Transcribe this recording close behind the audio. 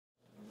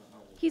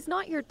He's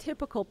not your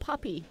typical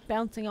puppy,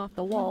 bouncing off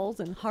the walls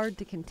and hard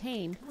to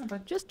contain.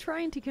 Just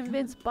trying to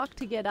convince Buck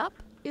to get up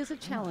is a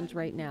challenge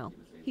right now.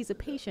 He's a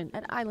patient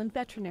at Island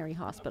Veterinary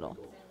Hospital.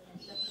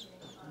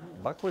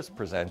 Buck was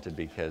presented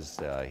because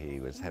he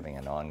was having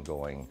an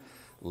ongoing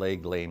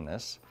leg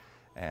lameness,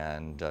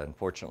 and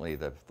unfortunately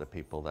the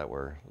people that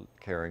were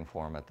caring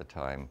for him at the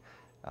time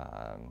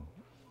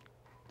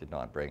did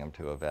not bring him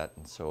to a vet,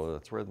 and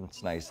so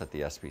it's nice that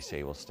the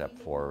S.P.C.A. will step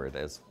forward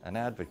as an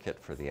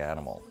advocate for the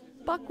animal.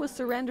 Buck was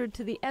surrendered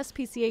to the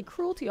S.P.C.A.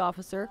 cruelty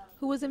officer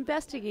who was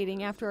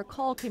investigating after a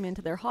call came into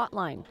their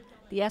hotline.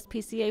 The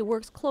S.P.C.A.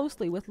 works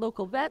closely with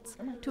local vets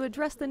to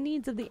address the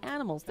needs of the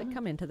animals that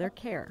come into their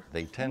care.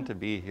 They tend to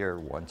be here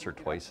once or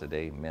twice a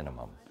day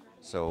minimum.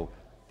 So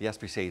the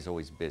S.P.C.A. is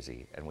always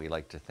busy, and we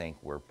like to think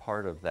we're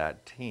part of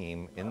that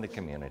team in the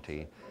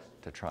community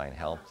to try and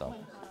help them.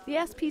 The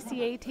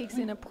S.P.C.A. takes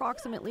in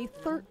approximately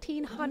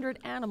 1,300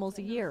 animals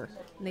a year,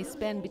 and they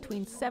spend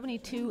between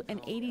 $72,000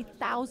 and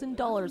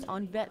 $80,000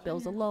 on vet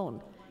bills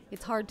alone.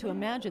 It's hard to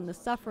imagine the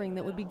suffering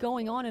that would be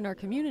going on in our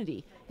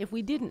community if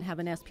we didn't have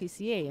an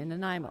S.P.C.A. in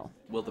Nanaimo.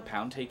 Will the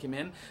pound take him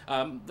in?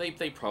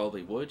 They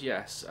probably would,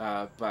 yes.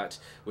 But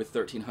with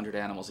 1,300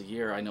 animals a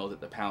year, I know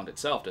that the pound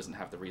itself doesn't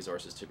have the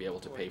resources to be able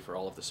to pay for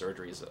all of the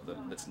surgeries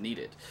that's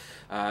needed.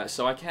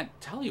 So I can't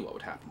tell you what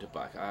would happen to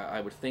Buck. I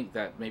would think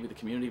that maybe the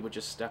community would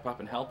just step up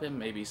and help him.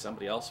 Maybe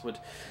somebody else would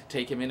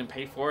take him in and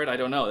pay for it. I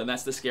don't know. And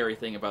that's the scary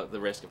thing about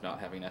the risk of not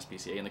having an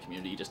S.P.C.A. in the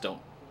community. You just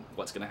don't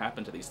what's going to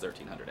happen to these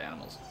 1,300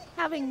 animals.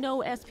 Having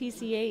no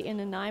S.P.C.A. in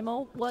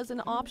Nanaimo was an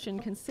option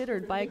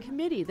considered by a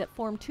committee that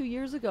formed 2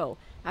 years ago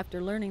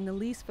after learning the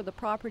lease for the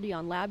property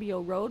on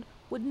Labio Road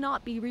would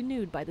not be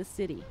renewed by the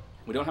city.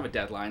 We don't have a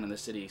deadline, and the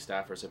city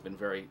staffers have been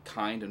very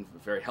kind and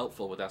very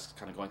helpful with us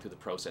kind of going through the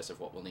process of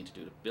what we'll need to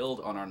do to build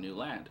on our new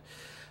land.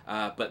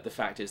 But the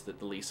fact is that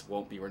the lease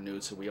won't be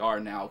renewed, so we are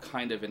now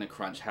kind of in a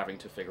crunch having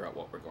to figure out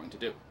what we're going to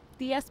do.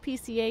 The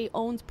S.P.C.A.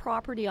 owns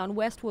property on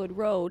Westwood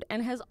Road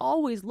and has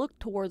always looked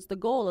towards the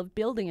goal of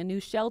building a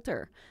new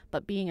shelter.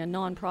 But being a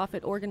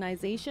non-profit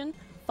organization,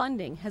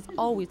 funding has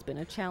always been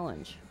a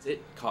challenge.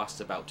 It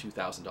costs about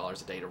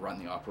 $2,000 a day to run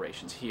the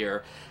operations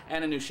here,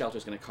 and a new shelter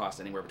is going to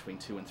cost anywhere between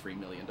 $2 and $3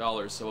 million.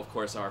 So of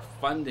course our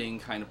funding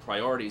kind of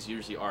priorities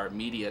usually are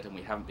immediate, and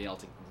we haven't been able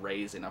to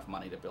raise enough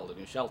money to build a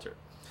new shelter.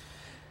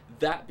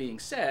 That being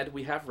said,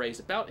 we have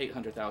raised about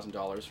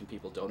 $800,000 from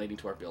people donating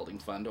to our building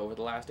fund over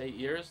the last 8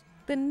 years.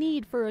 The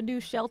need for a new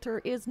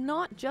shelter is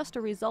not just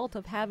a result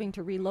of having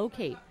to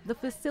relocate. The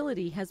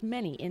facility has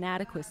many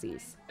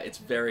inadequacies. It's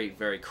very,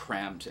 very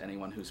cramped.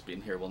 Anyone who's been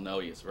here will know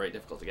it's very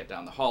difficult to get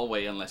down the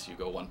hallway unless you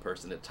go one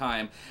person at a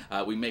time.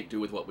 We make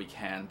do with what we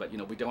can, but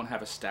we don't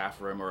have a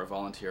staff room or a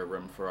volunteer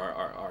room for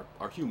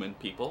our human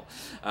people.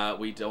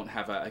 We don't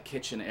have a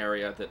kitchen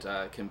area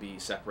that can be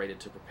separated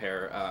to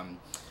prepare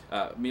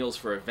meals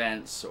for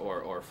events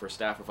or for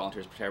staff or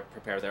volunteers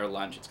prepare their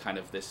lunch. It's kind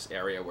of this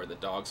area where the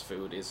dog's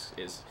food is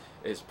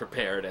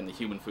prepared and the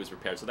human food's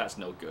prepared, so that's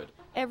no good.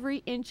 Every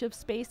inch of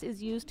space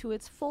is used to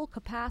its full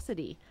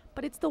capacity,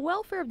 but it's the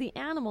welfare of the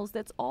animals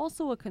that's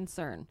also a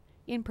concern.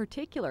 In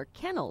particular,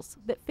 kennels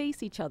that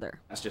face each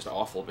other. That's just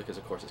awful because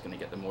of course it's going to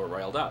get them more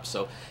riled up.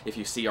 So if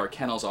you see our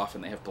kennels,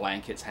 often they have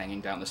blankets hanging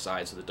down the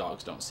side so the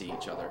dogs don't see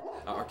each other.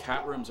 Our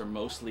cat rooms are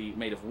mostly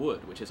made of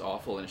wood, which is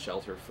awful in a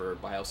shelter for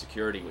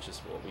biosecurity, which is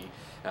what we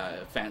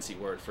fancy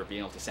word for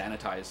being able to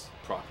sanitize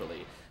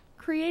properly.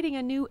 Creating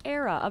a new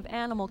era of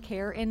animal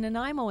care in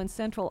Nanaimo and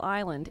Central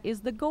Island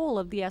is the goal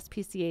of the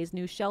S.P.C.A.'s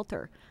new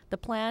shelter. The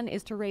plan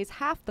is to raise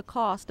half the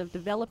cost of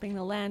developing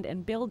the land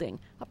and building,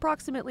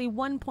 approximately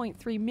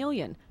 $1.3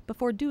 million,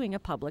 before doing a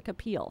public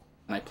appeal.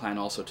 And I plan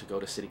also to go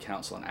to City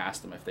Council and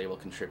ask them if they will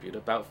contribute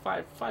about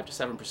 5 to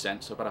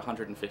 7%, so about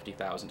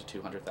 $150,000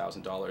 to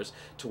 $200,000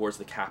 towards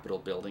the capital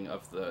building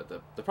of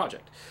the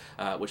project,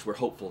 which we're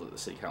hopeful that the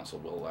City Council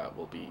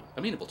will be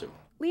amenable to.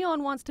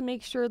 Leon wants to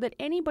make sure that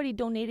anybody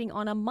donating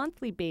on a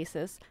monthly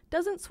basis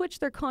doesn't switch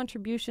their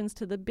contributions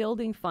to the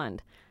building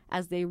fund,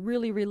 as they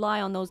really rely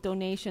on those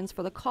donations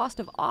for the cost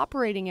of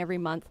operating every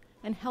month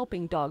and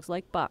helping dogs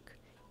like Buck.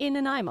 In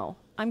Nanaimo,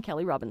 I'm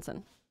Kelly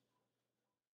Robinson.